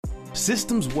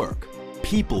Systems work,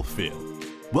 people fail.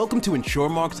 Welcome to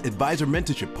InsureMark's Advisor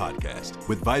Mentorship Podcast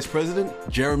with Vice President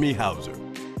Jeremy Hauser,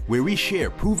 where we share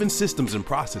proven systems and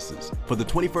processes for the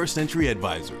 21st century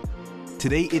advisor.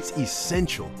 Today, it's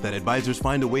essential that advisors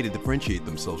find a way to differentiate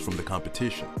themselves from the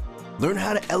competition. Learn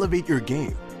how to elevate your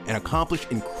game and accomplish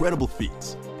incredible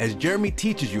feats as Jeremy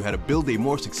teaches you how to build a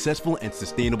more successful and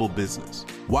sustainable business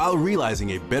while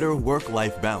realizing a better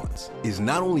work-life balance is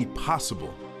not only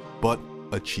possible, but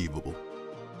achievable.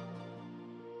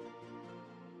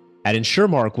 At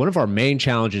InsureMark, one of our main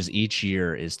challenges each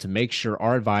year is to make sure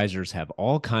our advisors have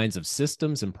all kinds of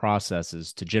systems and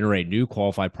processes to generate new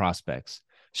qualified prospects.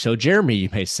 So, Jeremy, you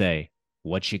may say,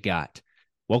 what you got?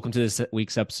 Welcome to this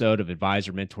week's episode of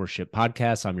Advisor Mentorship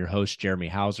Podcast. I'm your host, Jeremy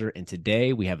Hauser, and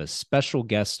today we have a special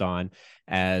guest on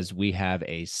as we have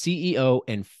a CEO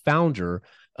and founder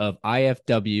of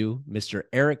IFW, Mr.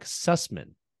 Erik Sussman.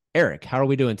 Erik, how are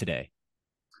we doing today?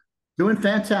 Doing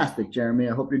fantastic, Jeremy.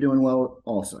 I hope you're doing well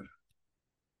also.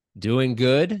 Doing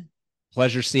good.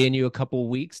 Pleasure seeing you a couple of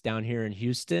weeks down here in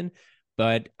Houston.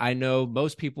 But I know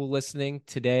most people listening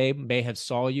today may have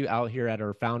saw you out here at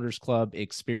our Founders Club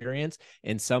experience,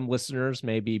 and some listeners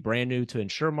may be brand new to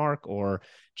InsureMark or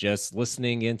just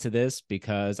listening into this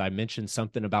because I mentioned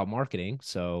something about marketing.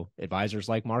 So advisors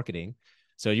like marketing.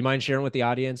 So do you mind sharing with the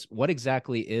audience, what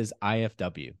exactly is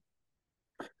IFW?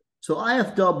 So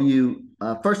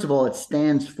IFW, first of all, it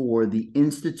stands for the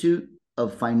Institute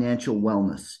of Financial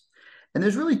Wellness. And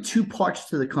there's really two parts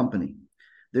to the company.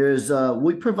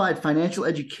 We provide financial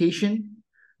education,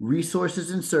 resources,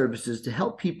 and services to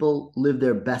help people live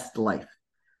their best life.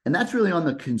 And that's really on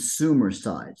the consumer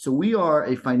side. So we are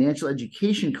a financial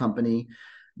education company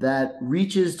that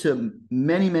reaches to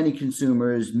many, many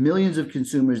consumers, millions of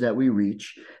consumers that we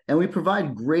reach. And we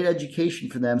provide great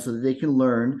education for them so that they can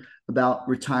learn about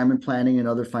retirement planning and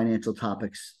other financial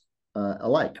topics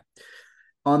alike.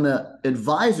 On the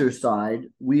advisor side,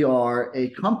 we are a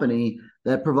company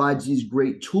that provides these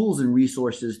great tools and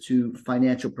resources to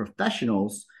financial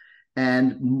professionals.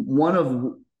 And one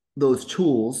of those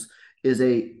tools is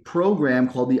a program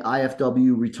called the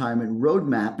IFW Retirement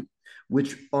Roadmap,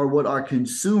 which are what our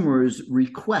consumers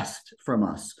request from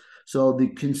us. So the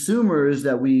consumers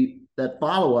that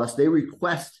follow us, they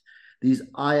request these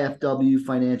IFW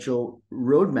financial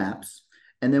roadmaps.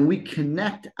 And then we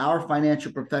connect our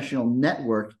financial professional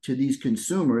network to these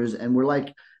consumers. And we're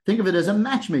like, think of it as a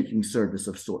matchmaking service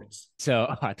of sorts. So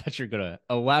I thought you were going to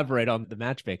elaborate on the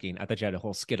matchmaking. I thought you had a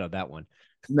whole skit on that one.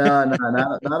 No,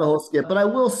 not a whole skit. But I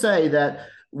will say that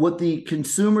what the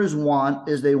consumers want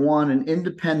is they want an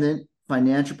independent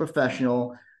financial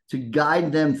professional to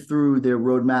guide them through their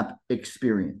roadmap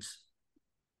experience.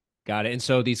 Got it. And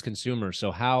so these consumers,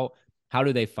 so how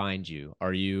do they find you?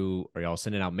 Are y'all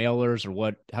sending out mailers or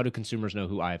what? How do consumers know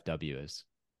who IFW is?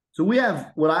 So we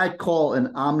have what I call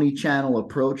an omni-channel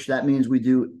approach. That means we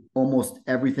do almost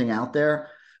everything out there,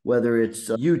 whether it's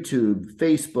YouTube,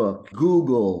 Facebook,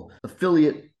 Google,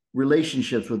 affiliate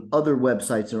relationships with other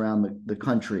websites around the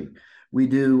country.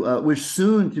 We're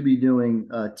soon to be doing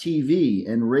TV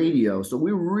and radio. So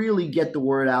we really get the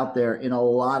word out there in a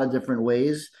lot of different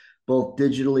ways, both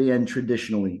digitally and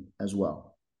traditionally as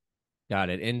well. Got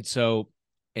it.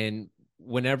 And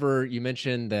whenever you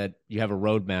mentioned that you have a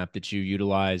roadmap that you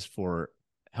utilize for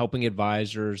helping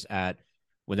advisors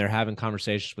when they're having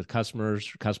conversations with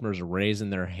customers are raising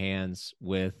their hands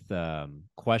with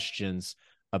questions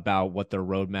about what their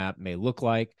roadmap may look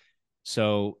like.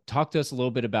 So talk to us a little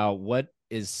bit about what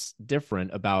is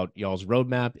different about y'all's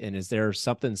roadmap, and is there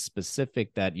something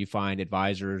specific that you find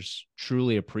advisors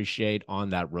truly appreciate on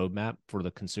that roadmap for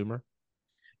the consumer?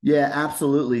 Yeah,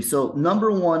 absolutely. So number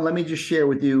one, let me just share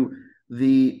with you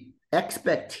the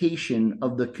expectation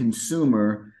of the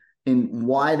consumer in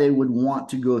why they would want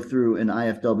to go through an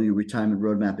IFW retirement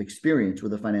roadmap experience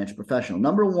with a financial professional.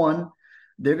 Number one,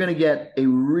 they're going to get a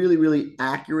really, really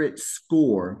accurate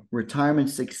score, retirement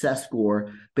success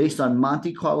score, based on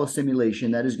Monte Carlo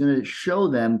simulation that is going to show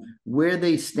them where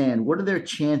they stand. What are their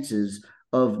chances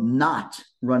of not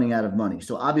running out of money?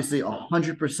 So obviously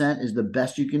 100% is the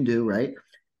best you can do, right?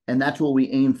 And that's what we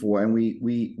aim for. And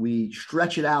we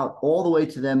stretch it out all the way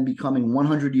to them becoming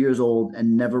 100 years old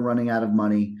and never running out of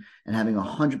money and having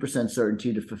 100%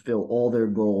 certainty to fulfill all their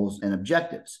goals and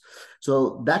objectives.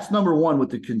 So that's number one,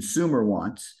 what the consumer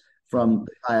wants from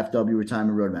the IFW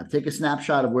Retirement Roadmap. Take a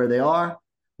snapshot of where they are,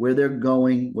 where they're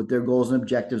going, what their goals and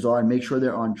objectives are, and make sure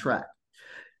they're on track.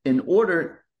 In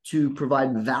order to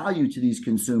provide value to these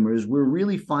consumers, we're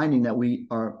really finding that we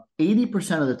are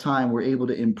 80% of the time we're able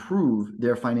to improve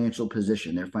their financial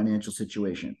position, their financial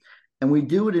situation. And we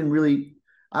do it in really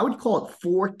I would call it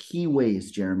 4 key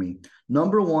ways, Jeremy.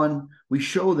 Number one, we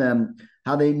show them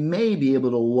how they may be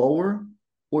able to lower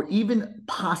or even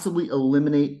possibly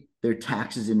eliminate their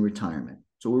taxes in retirement.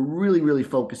 So we're really, really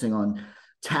focusing on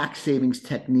tax savings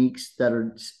techniques that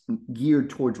are geared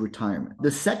towards retirement.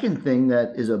 The second thing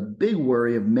that is a big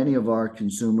worry of many of our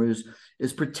consumers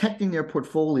is protecting their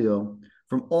portfolio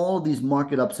from all of these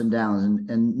market ups and downs.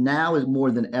 And now is more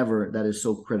than ever, that is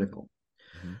so critical.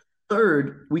 Mm-hmm.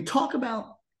 Third, we talk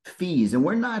about fees, and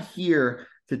we're not here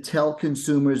to tell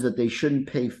consumers that they shouldn't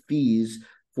pay fees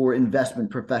for investment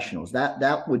professionals.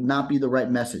 That would not be the right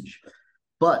message.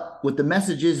 But what the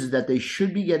message is that they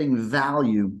should be getting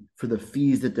value for the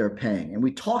fees that they're paying. And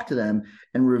we talk to them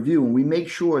and review, and we make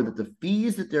sure that the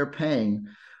fees that they're paying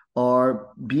are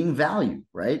being valued,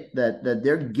 right? That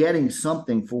they're getting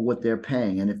something for what they're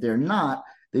paying. And if they're not,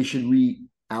 they should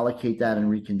reallocate that and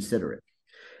reconsider it.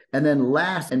 And then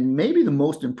last, and maybe the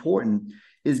most important,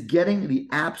 is getting the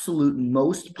absolute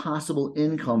most possible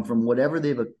income from whatever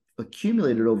they've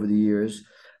accumulated over the years,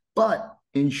 but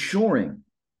ensuring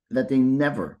that they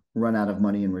never run out of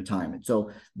money in retirement. So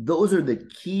those are the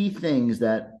key things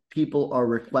that people are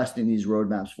requesting these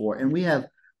roadmaps for. And we have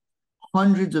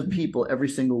hundreds of people every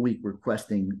single week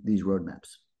requesting these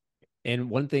roadmaps. And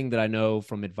one thing that I know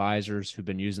from advisors who've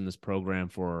been using this program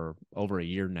for over a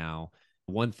year now,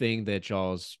 one thing that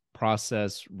y'all's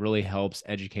process really helps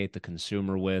educate the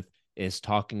consumer with is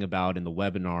talking about in the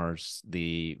webinars,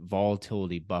 the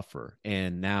volatility buffer.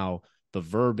 And now the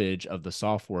verbiage of the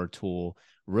software tool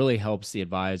really helps the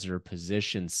advisor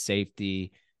position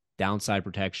safety, downside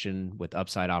protection with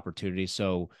upside opportunity.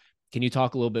 So can you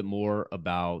talk a little bit more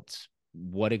about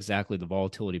what exactly the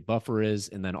volatility buffer is?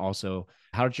 And then also,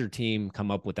 how did your team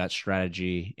come up with that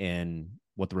strategy and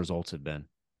what the results have been?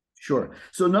 Sure.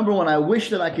 So number one, I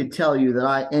wish that I could tell you that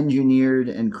I engineered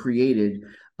and created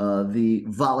the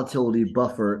volatility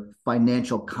buffer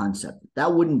financial concept.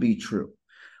 That wouldn't be true.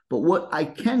 But what I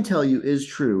can tell you is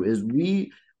true is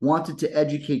we wanted to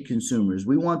educate consumers.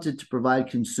 We wanted to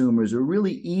provide consumers a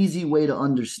really easy way to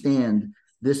understand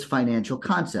this financial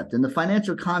concept. And the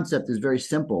financial concept is very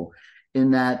simple in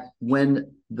that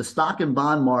when the stock and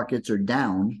bond markets are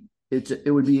down,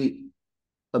 it would be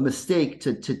a mistake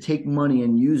to take money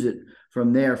and use it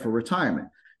from there for retirement.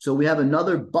 So we have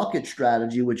another bucket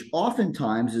strategy, which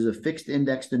oftentimes is a fixed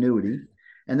indexed annuity.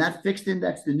 And that fixed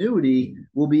indexed annuity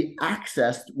will be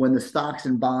accessed when the stocks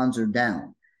and bonds are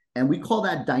down. And we call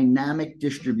that dynamic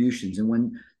distributions. And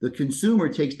when the consumer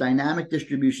takes dynamic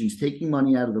distributions, taking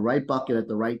money out of the right bucket at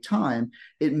the right time,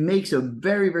 it makes a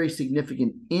very, very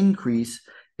significant increase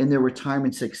in their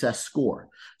retirement success score.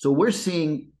 So we're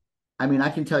seeing, I mean, I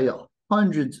can tell you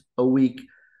hundreds a week,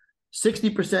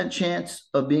 60% chance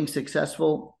of being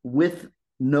successful with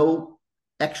no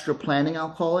extra planning,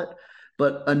 I'll call it,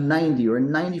 but a 90 or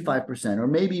 95% or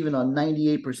maybe even a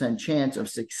 98% chance of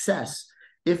success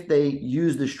if they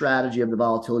use the strategy of the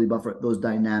volatility buffer, those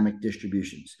dynamic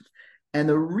distributions. And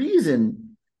the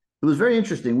reason, it was very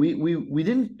interesting, we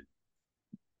didn't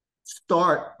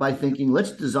start by thinking,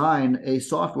 let's design a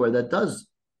software that does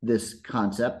this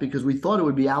concept, because we thought it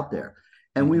would be out there.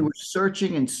 And we were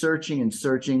searching and searching and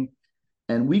searching,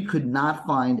 and we could not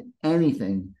find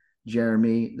anything,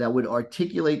 Jeremy, that would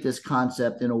articulate this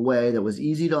concept in a way that was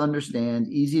easy to understand,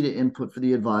 easy to input for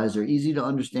the advisor, easy to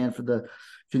understand for the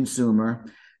consumer.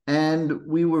 And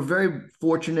we were very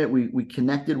fortunate. We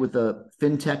connected with a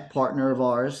fintech partner of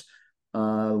ours,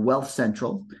 Wealth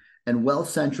Central. And Wealth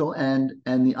Central and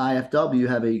the IFW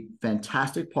have a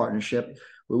fantastic partnership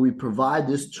where we provide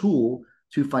this tool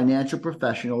to financial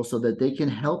professionals so that they can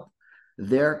help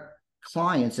their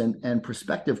clients and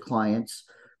prospective clients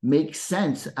make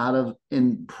sense out of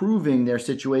improving their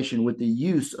situation with the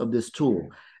use of this tool.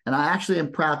 And I actually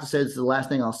am proud to say, this is the last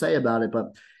thing I'll say about it, but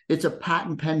it's a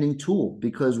patent pending tool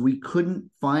because we couldn't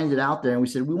find it out there. And we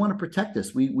said, we want to protect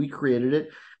this. We created it.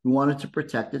 We wanted to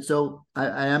protect it. So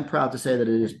I am proud to say that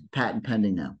it is patent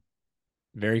pending now.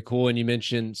 Very cool. And you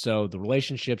mentioned, so the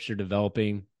relationships you're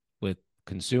developing with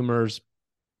consumers,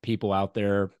 people out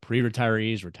there,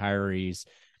 pre-retirees, retirees,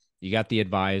 you got the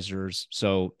advisors.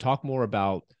 So talk more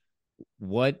about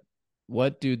what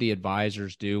do the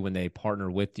advisors do when they partner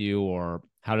with you, or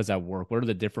how does that work? What are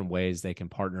the different ways they can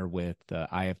partner with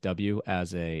IFW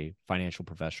as a financial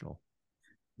professional?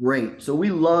 Great. So we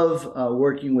love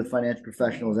working with financial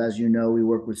professionals. As you know, we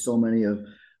work with so many of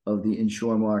the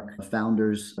InsureMark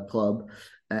Founders Club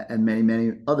and many,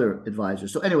 many other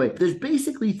advisors. So anyway, there's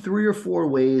basically 3 or 4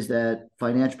 ways that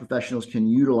financial professionals can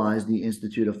utilize the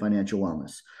Institute of Financial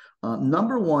Wellness.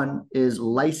 Number one is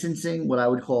licensing what I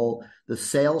would call the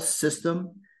sales system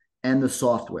and the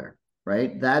software,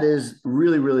 right? That is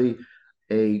really, really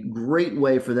a great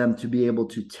way for them to be able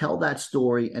to tell that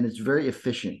story, and it's very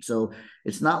efficient. So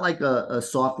it's not like a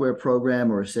software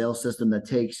program or a sales system that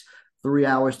takes 3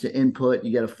 hours to input.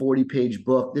 You get a 40-page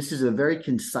book. This is a very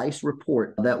concise report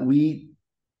that we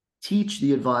teach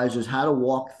the advisors how to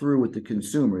walk through with the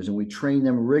consumers, and we train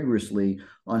them rigorously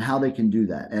on how they can do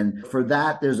that. And for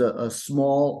that, there's a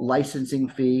small licensing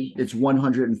fee. It's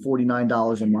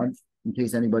 $149 a month, in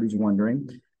case anybody's wondering.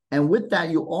 And with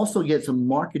that, you also get some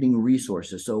marketing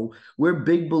resources. So we're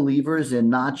big believers in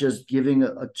not just giving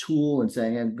a tool and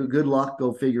saying, hey, good luck,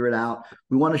 go figure it out.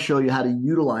 We want to show you how to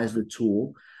utilize the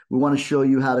tool. We want to show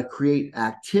you how to create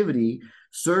activity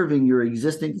serving your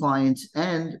existing clients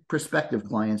and prospective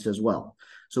clients as well.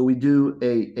 So we do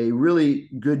a really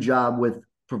good job with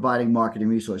providing marketing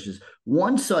resources.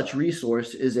 One such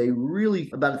resource is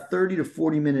about a 30 to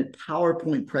 40 minute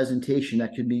PowerPoint presentation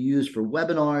that can be used for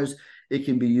webinars. It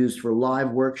can be used for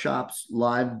live workshops,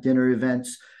 live dinner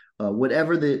events,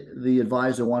 whatever the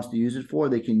advisor wants to use it for,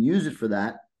 they can use it for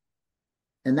that.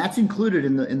 And that's included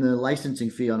in the licensing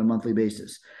fee on a monthly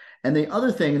basis. And the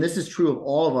other thing, and this is true of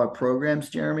all of our programs,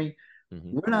 Jeremy,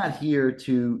 we're not here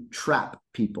to trap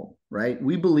people, right?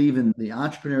 We believe in the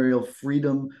entrepreneurial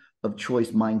freedom of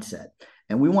choice mindset.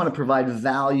 And we want to provide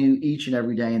value each and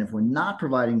every day. And if we're not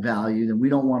providing value, then we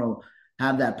don't want to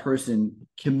have that person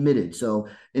committed. So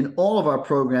in all of our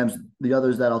programs, the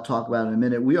others that I'll talk about in a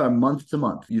minute, we are month to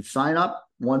month. You sign up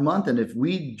 1 month, and if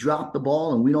we drop the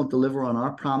ball and we don't deliver on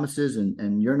our promises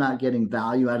and you're not getting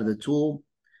value out of the tool,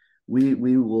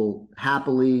 we will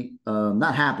happily,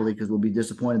 not happily because we'll be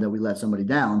disappointed that we let somebody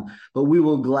down, but we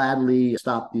will gladly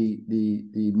stop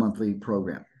the monthly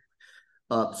program.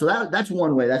 So that's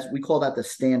one way. We call that the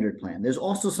standard plan. There's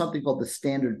also something called the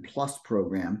Standard Plus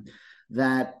program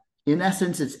that, in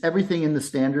essence, it's everything in the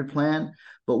standard plan,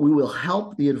 but we will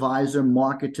help the advisor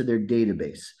market to their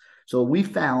database. So we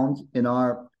found in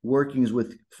our workings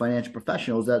with financial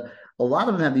professionals that a lot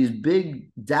of them have these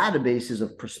big databases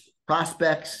of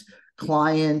prospects,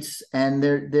 clients, and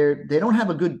they don't have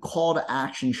a good call to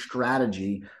action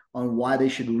strategy on why they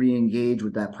should re-engage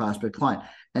with that prospect client.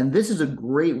 And this is a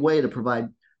great way to provide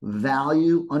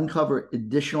value, uncover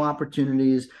additional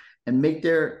opportunities, and make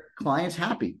their clients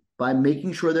happy by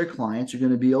making sure their clients are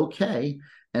going to be okay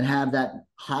and have that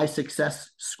high success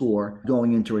score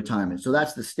going into retirement. So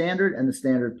that's the standard and the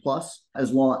standard plus,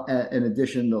 as well in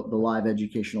addition to the live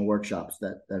educational workshops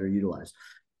that are utilized.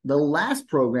 The last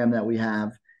program that we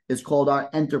have is called our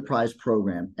Enterprise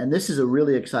program. And this is a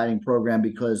really exciting program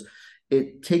because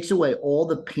it takes away all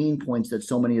the pain points that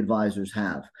so many advisors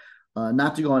have.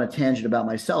 Not to go on a tangent about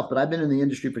myself, but I've been in the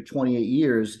industry for 28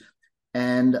 years,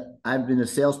 and I've been a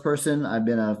salesperson. I've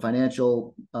been a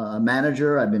financial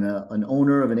manager. I've been an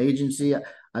owner of an agency.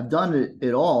 I've done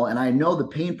it all, and I know the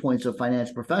pain points of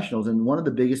financial professionals. And one of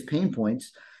the biggest pain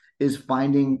points is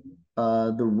finding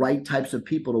the right types of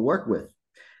people to work with.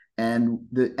 And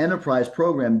the Enterprise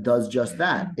program does just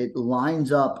that. It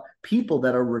lines up people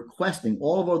that are requesting,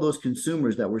 all of those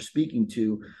consumers that we're speaking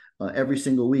to every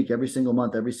single week, every single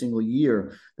month, every single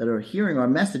year that are hearing our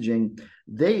messaging.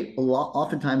 They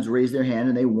oftentimes raise their hand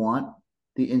and they want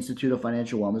the Institute of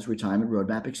Financial Wellness Retirement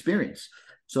Roadmap experience.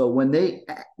 So when they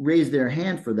raise their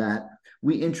hand for that,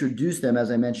 we introduce them, as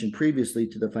I mentioned previously,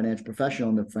 to the financial professional,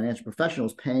 and the financial professional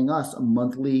is paying us a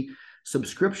monthly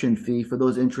subscription fee for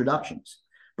those introductions.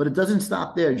 But it doesn't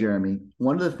stop there, Jeremy.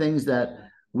 One of the things that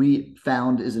we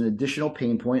found is an additional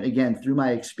pain point, again, through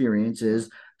my experience, is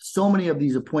so many of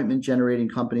these appointment generating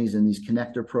companies and these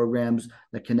connector programs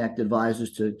that connect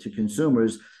advisors to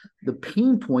consumers. The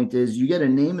pain point is you get a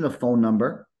name and a phone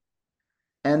number,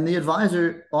 and the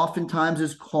advisor oftentimes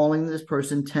is calling this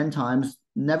person 10 times,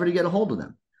 never to get a hold of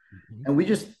them. And we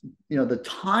just, the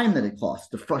time that it costs,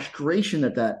 the frustration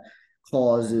that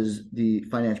causes the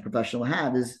financial professional to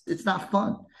have it's not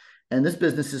fun. And this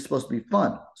business is supposed to be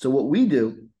fun. So what we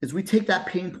do is we take that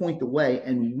pain point away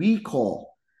and we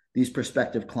call these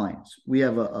prospective clients. We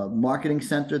have a marketing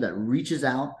center that reaches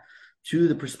out to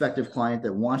the prospective client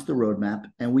that wants the roadmap,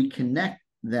 and we connect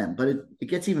them. But it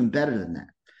gets even better than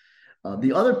that.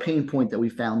 The other pain point that we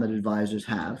found that advisors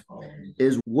have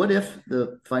is, what if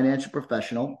the financial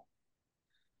professional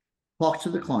talks to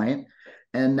the client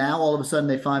and now all of a sudden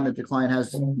they find that the client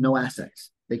has no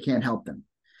assets? They can't help them.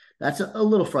 That's a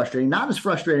little frustrating. Not as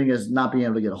frustrating as not being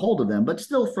able to get a hold of them, but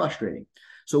still frustrating.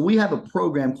 So we have a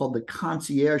program called the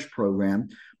Concierge program,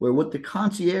 where what the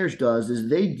concierge does is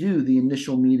they do the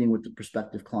initial meeting with the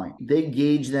prospective client. They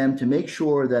gauge them to make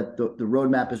sure that the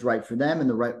roadmap is right for them and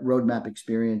the right roadmap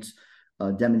experience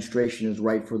demonstration is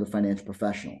right for the financial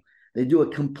professional. They do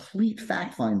a complete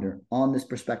fact finder on this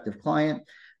prospective client.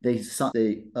 They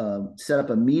set up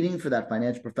a meeting for that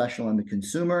financial professional and the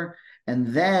consumer. And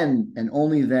then, and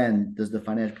only then, does the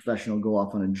financial professional go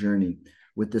off on a journey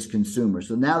with this consumer.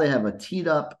 So now they have a teed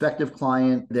up, effective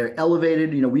client. They're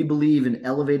elevated. We believe in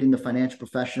elevating the financial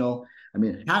professional. I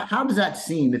mean, how does that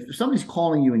seem? If somebody's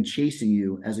calling you and chasing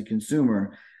you as a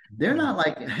consumer, they're not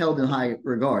like held in high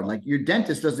regard. Like your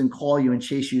dentist doesn't call you and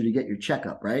chase you to get your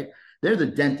checkup, right? They're the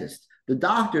dentist. The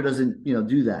doctor doesn't,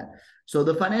 do that. So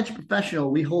the financial professional,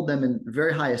 we hold them in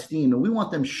very high esteem, and we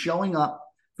want them showing up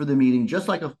for the meeting, just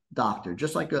like a doctor,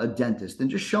 just like a dentist, and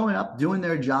just showing up, doing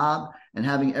their job, and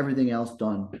having everything else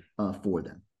done for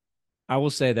them. I will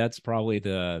say that's probably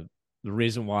the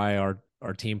reason why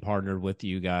our team partnered with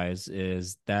you guys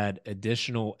is that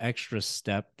additional extra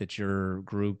step that your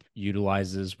group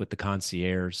utilizes with the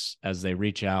concierge as they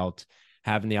reach out,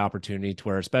 having the opportunity to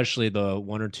where, especially the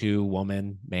one or two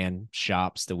man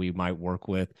shops that we might work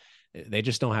with, they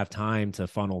just don't have time to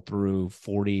funnel through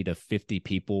 40 to 50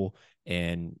 people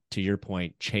and, to your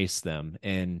point, chase them.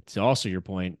 And to also your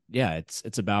point, yeah,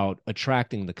 it's about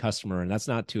attracting the customer, and that's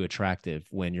not too attractive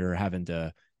when you're having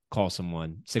to call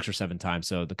someone 6 or 7 times.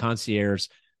 So the concierge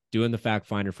doing the fact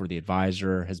finder for the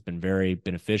advisor has been very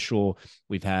beneficial.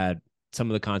 We've had some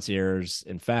of the concierges,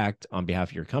 in fact, on behalf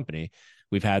of your company,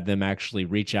 we've had them actually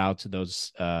reach out to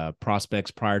those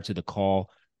prospects prior to the call,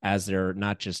 as they're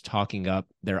not just talking up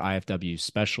their IFW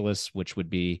specialists, which would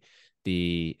be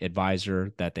the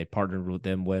advisor that they partnered with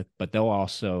them with, but they'll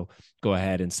also go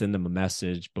ahead and send them a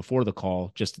message before the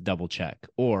call just to double check.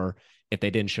 Or if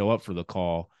they didn't show up for the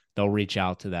call, they'll reach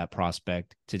out to that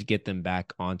prospect to get them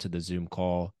back onto the Zoom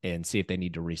call and see if they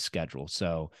need to reschedule.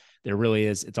 So there really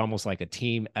is, it's almost like a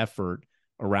team effort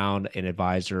around an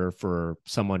advisor for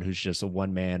someone who's just a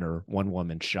one man or one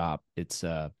woman shop. It's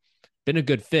been a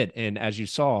good fit. And as you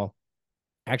saw,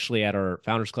 actually at our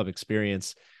Founders Club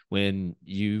experience, when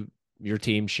your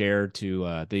team shared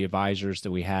to the advisors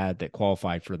that we had that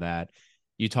qualified for that,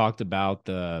 you talked about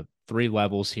the 3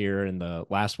 levels here, and the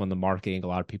last one, the marketing, a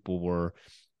lot of people were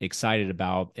excited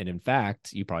about. And in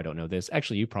fact, you probably don't know this.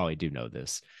 Actually, you probably do know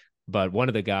this. But one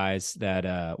of the guys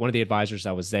that, one of the advisors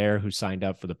that was there who signed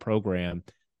up for the program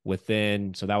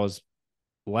so that was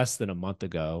less than a month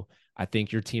ago, I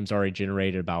think your team's already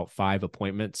generated about 5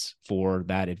 appointments for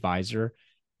that advisor.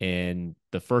 And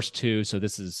the first 2, so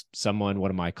this is one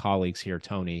of my colleagues here,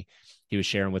 Tony, he was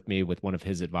sharing with me with one of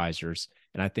his advisors.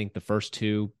 And I think the first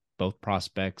 2, both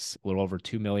prospects, a little over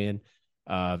 2 million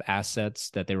of assets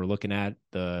that they were looking at.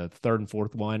 The third and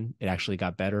fourth one, it actually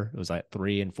got better. It was like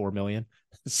 3 and 4 million.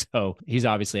 So he's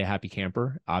obviously a happy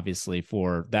camper, obviously,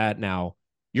 for that. Now,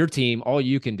 your team, all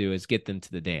you can do is get them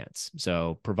to the dance.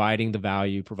 So providing the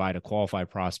value, provide a qualified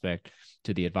prospect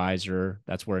to the advisor.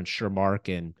 That's where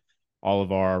InsureMark and all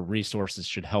of our resources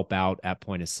should help out at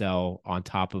point of sale, on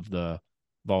top of the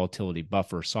volatility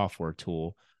buffer software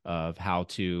tool of how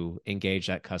to engage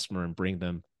that customer and bring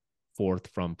them forth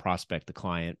from prospect to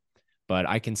client. But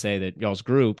I can say that y'all's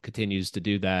group continues to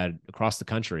do that across the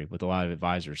country with a lot of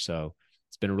advisors. So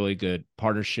it's been a really good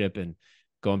partnership. And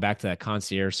going back to that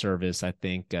concierge service, I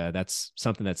think that's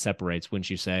something that separates, wouldn't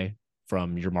you say,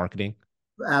 from your marketing?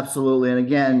 Absolutely. And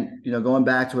again, going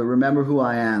back to it, remember who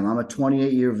I am. I'm a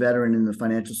 28-year veteran in the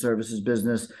financial services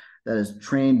business that has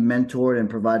trained, mentored, and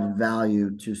provided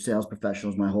value to sales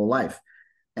professionals my whole life.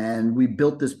 And we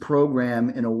built this program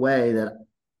in a way that,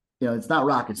 it's not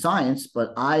rocket science,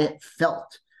 but I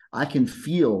can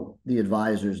feel the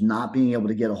advisors not being able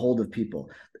to get a hold of people,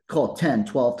 call 10,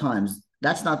 12 times.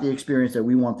 That's not the experience that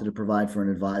we wanted to provide for an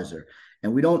advisor.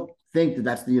 And we don't think that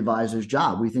that's the advisor's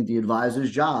job. We think the advisor's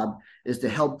job is to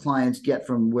help clients get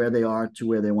from where they are to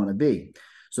where they want to be.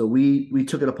 So we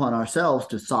took it upon ourselves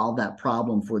to solve that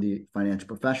problem for the financial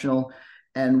professional.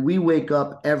 And we wake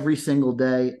up every single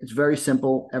day. It's very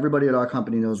simple. Everybody at our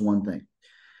company knows one thing.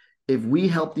 If we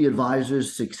help the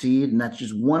advisors succeed, and that's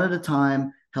just one at a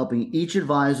time, helping each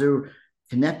advisor,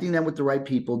 connecting them with the right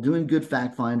people, doing good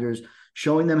fact finders,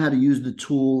 showing them how to use the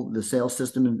tool, the sales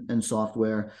system and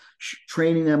software,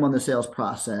 training them on the sales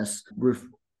process,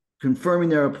 confirming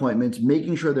their appointments,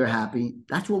 making sure they're happy.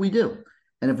 That's what we do.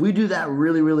 And if we do that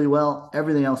really, really well,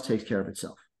 everything else takes care of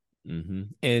itself. Mm-hmm.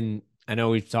 And I know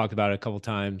we've talked about it a couple of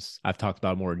times. I've talked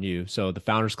about it more than you. So the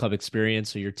Founders Club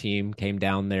experience, so your team came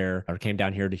down here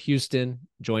to Houston,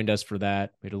 joined us for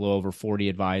that. We had a little over 40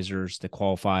 advisors that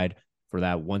qualified for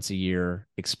that once a year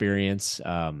experience.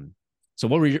 So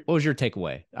what was your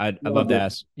takeaway? I'd love to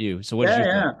ask you. So what did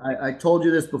you think? I told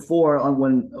you this before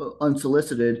when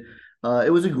unsolicited.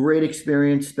 It was a great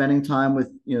experience spending time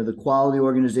with, the quality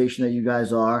organization that you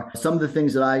guys are. Some of the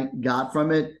things that I got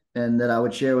from it, and that I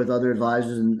would share with other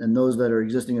advisors, and those that are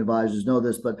existing advisors know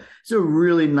this, but it's a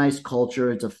really nice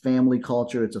culture. It's a family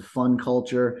culture. It's a fun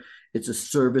culture. It's a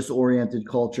service-oriented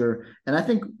culture. And I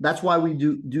think that's why we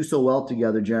do so well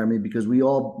together, Jeremy, because we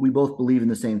both believe in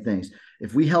the same things.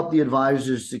 If we help the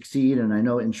advisors succeed, and I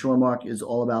know InsureMark is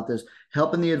all about this,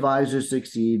 helping the advisors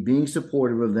succeed, being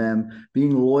supportive of them,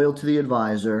 being loyal to the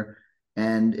advisor.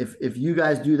 And if you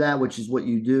guys do that, which is what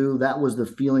you do, that was the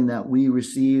feeling that we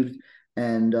received.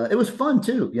 And it was fun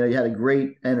too. You had a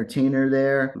great entertainer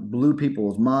there, blew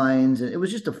people's minds. And it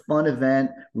was just a fun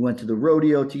event. We went to the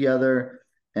rodeo together,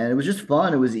 and it was just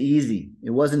fun. It was easy.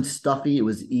 It wasn't stuffy. It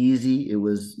was easy. It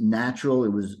was natural.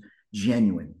 It was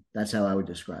genuine. That's how I would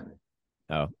describe it.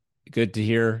 Oh, good to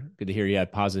hear. Good to hear you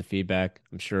had positive feedback.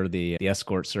 I'm sure the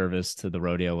escort service to the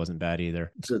rodeo wasn't bad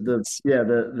either. So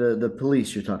the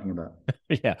police you're talking about.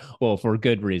 Yeah. Well, for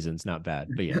good reasons, not bad,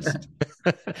 but yes.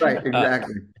 Right.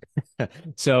 Exactly.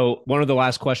 So one of the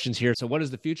last questions here. So what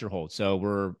does the future hold? So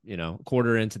we're, a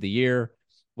quarter into the year.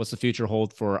 What's the future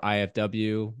hold for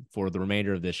IFW for the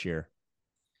remainder of this year?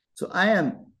 So I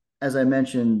am, as I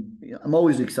mentioned, I'm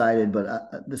always excited, but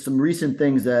there's some recent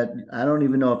things that I don't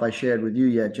even know if I shared with you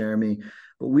yet, Jeremy,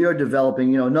 but we are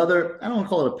developing, another, I don't want to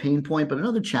call it a pain point, but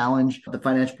another challenge the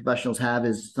financial professionals have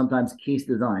is sometimes case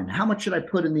design. How much should I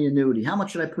put in the annuity? How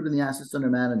much should I put in the assets under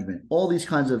management? All these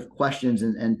kinds of questions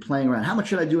and playing around. How much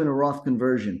should I do in a Roth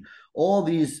conversion? All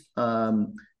these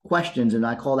questions, and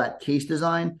I call that case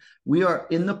design. We are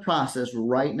in the process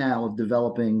right now of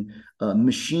developing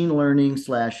machine learning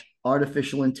 /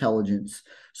 artificial intelligence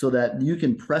so that you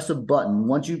can press a button.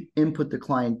 Once you input the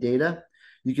client data,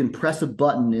 you can press a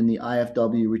button in the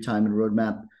IFW Retirement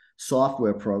Roadmap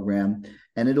software program,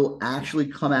 and it'll actually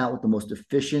come out with the most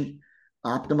efficient,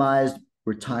 optimized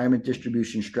retirement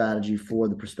distribution strategy for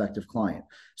the prospective client.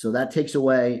 So that takes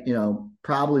away,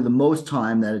 probably the most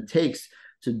time that it takes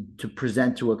to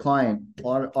present to a client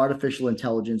artificial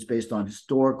intelligence based on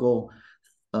historical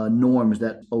norms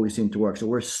that always seem to work. So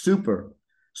we're super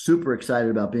excited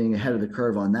about being ahead of the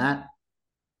curve on that.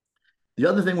 The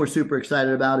other thing we're super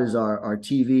excited about is our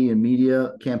TV and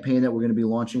media campaign that we're going to be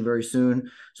launching very soon.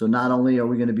 So not only are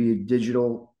we going to be a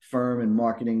digital firm and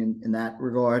marketing in that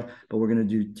regard, but we're going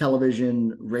to do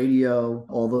television, radio,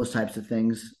 all those types of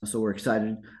things. So we're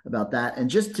excited about that. And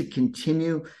just to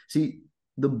continue,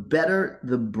 the better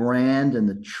the brand and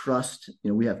the trust,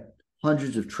 we have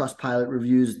hundreds of Trustpilot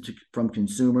reviews from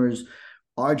consumers.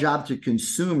 Our job to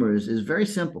consumers is very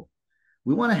simple.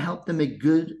 We want to help them make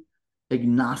good,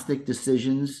 agnostic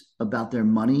decisions about their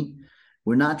money.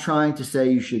 We're not trying to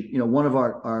say you should, one of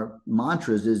our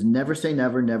mantras is never say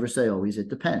never, never say always. It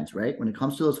depends, right? When it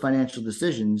comes to those financial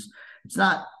decisions, it's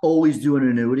not always do an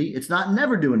annuity. It's not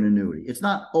never do an annuity. It's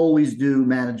not always do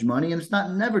managed money, and it's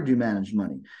not never do managed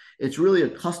money. It's really a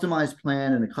customized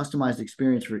plan and a customized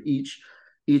experience for each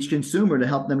consumer to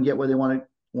help them get where they want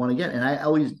to get. And I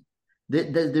always,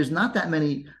 there's not that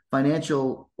many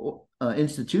financial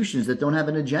institutions that don't have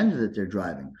an agenda that they're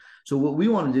driving. So what we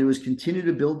want to do is continue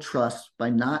to build trust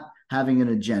by not having an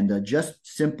agenda, just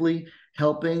simply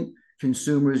helping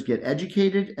consumers get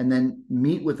educated and then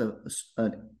meet with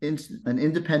an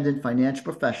independent financial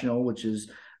professional, which is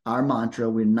our mantra.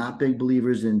 We're not big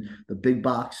believers in the big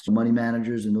box money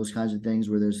managers and those kinds of things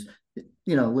where there's,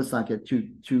 let's not get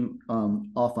too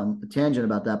off on a tangent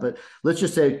about that, but let's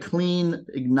just say clean,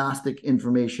 agnostic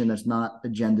information that's not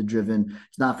agenda driven.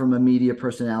 It's not from a media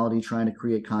personality trying to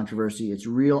create controversy. It's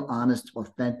real, honest,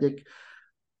 authentic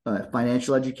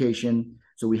financial education.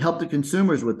 So we help the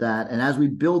consumers with that. And as we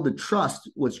build the trust,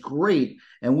 what's great,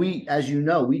 and we, as you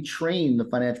know, we train the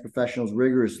financial professionals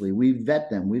rigorously. We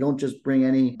vet them. We don't just bring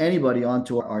anybody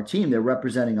onto our team. They're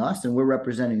representing us and we're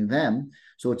representing them.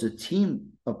 So it's a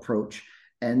team approach.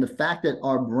 And the fact that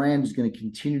our brand is going to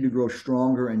continue to grow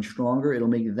stronger and stronger, it'll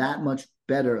make that much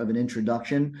better of an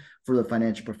introduction for the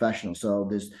financial professional. So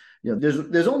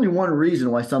there's only one reason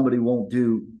why somebody won't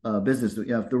do business.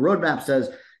 If the roadmap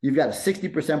says you've got a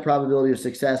 60% probability of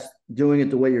success doing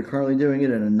it the way you're currently doing it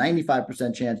and a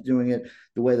 95% chance doing it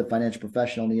the way the financial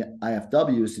professional in the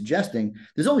IFW is suggesting,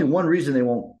 there's only one reason they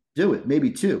won't do it,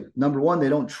 maybe two. Number one, they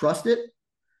don't trust it,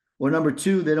 or number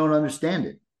two, they don't understand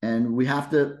it. And we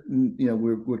have to,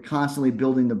 we're constantly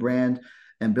building the brand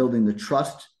and building the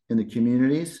trust in the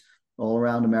communities all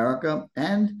around America.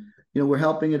 And, we're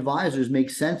helping advisors make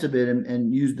sense of it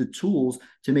and use the tools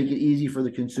to make it easy for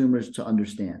the consumers to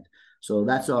understand. So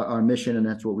that's our mission, and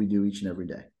that's what we do each and every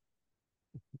day.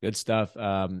 Good stuff.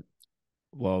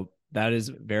 Well, that is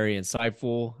very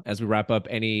insightful. As we wrap up,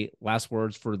 any last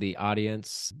words for the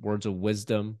audience, words of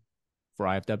wisdom for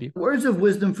IFW? Words of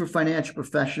wisdom for financial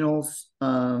professionals.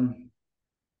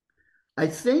 I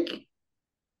think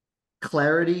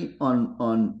clarity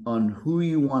on who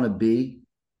you want to be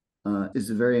is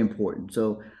very important.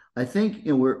 So I think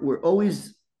we're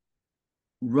always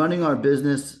running our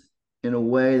business in a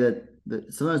way that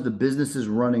sometimes the business is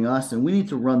running us, and we need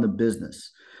to run the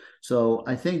business. So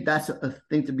I think that's a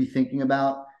thing to be thinking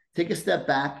about. Take a step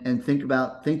back and think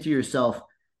to yourself,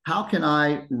 how can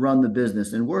I run the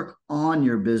business, and work on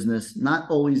your business, not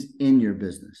always in your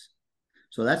business.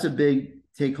 So that's a big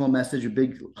take home message, a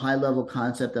big high level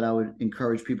concept that I would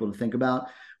encourage people to think about.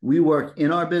 We work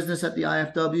in our business at the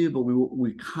IFW, but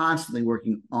we're constantly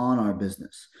working on our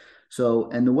business. So,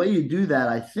 and the way you do that,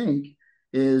 I think,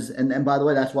 is, and by the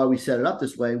way, that's why we set it up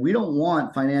this way. We don't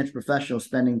want financial professionals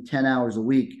spending 10 hours a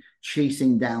week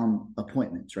chasing down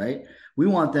appointments, right? We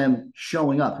want them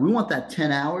showing up. We want that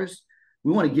 10 hours.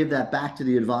 We want to give that back to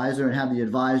the advisor and have the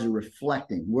advisor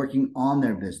reflecting, working on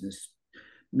their business,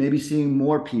 maybe seeing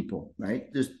more people, right?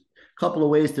 There's a couple of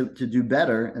ways to do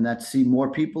better, and that's see more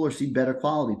people or see better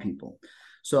quality people.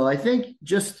 So I think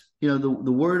just, the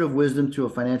word of wisdom to a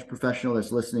financial professional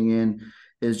that's listening in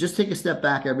is just take a step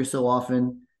back every so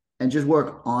often and just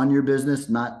work on your business,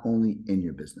 not only in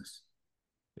your business.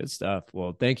 Good stuff.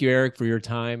 Well, thank you, Erik, for your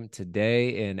time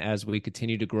today. And as we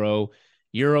continue to grow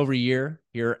year over year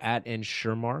here at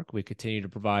InsureMark, we continue to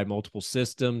provide multiple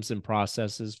systems and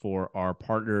processes for our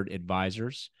partnered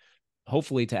advisors,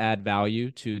 hopefully to add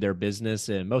value to their business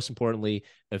and, most importantly,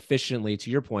 efficiently, to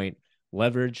your point,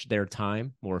 leverage their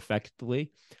time more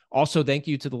effectively. Also, thank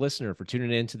you to the listener for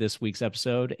tuning in to this week's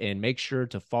episode, and make sure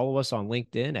to follow us on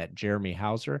LinkedIn at Jeremy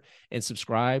Hauser and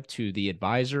subscribe to the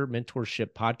Advisor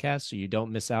Mentorship Podcast so you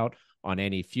don't miss out on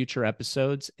any future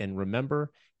episodes. And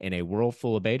remember, in a world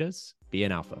full of betas, be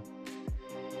an alpha.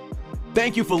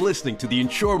 Thank you for listening to the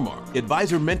InsureMark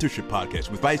Advisor Mentorship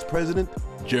Podcast with Vice President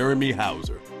Jeremy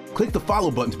Hauser. Click the follow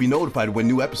button to be notified when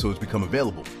new episodes become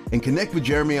available, and connect with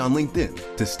Jeremy on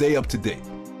LinkedIn to stay up to date.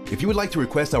 If you would like to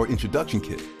request our introduction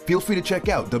kit, feel free to check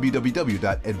out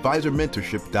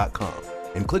www.advisormentorship.com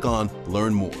and click on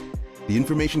Learn More. The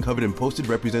information covered and posted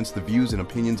represents the views and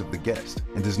opinions of the guest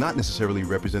and does not necessarily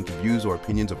represent the views or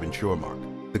opinions of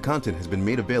InsureMark. The content has been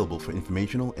made available for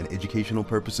informational and educational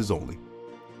purposes only.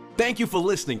 Thank you for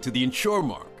listening to the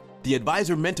InsureMark, the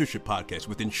Advisor Mentorship Podcast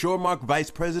with InsureMark Vice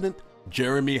President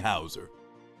Jeremy Hauser.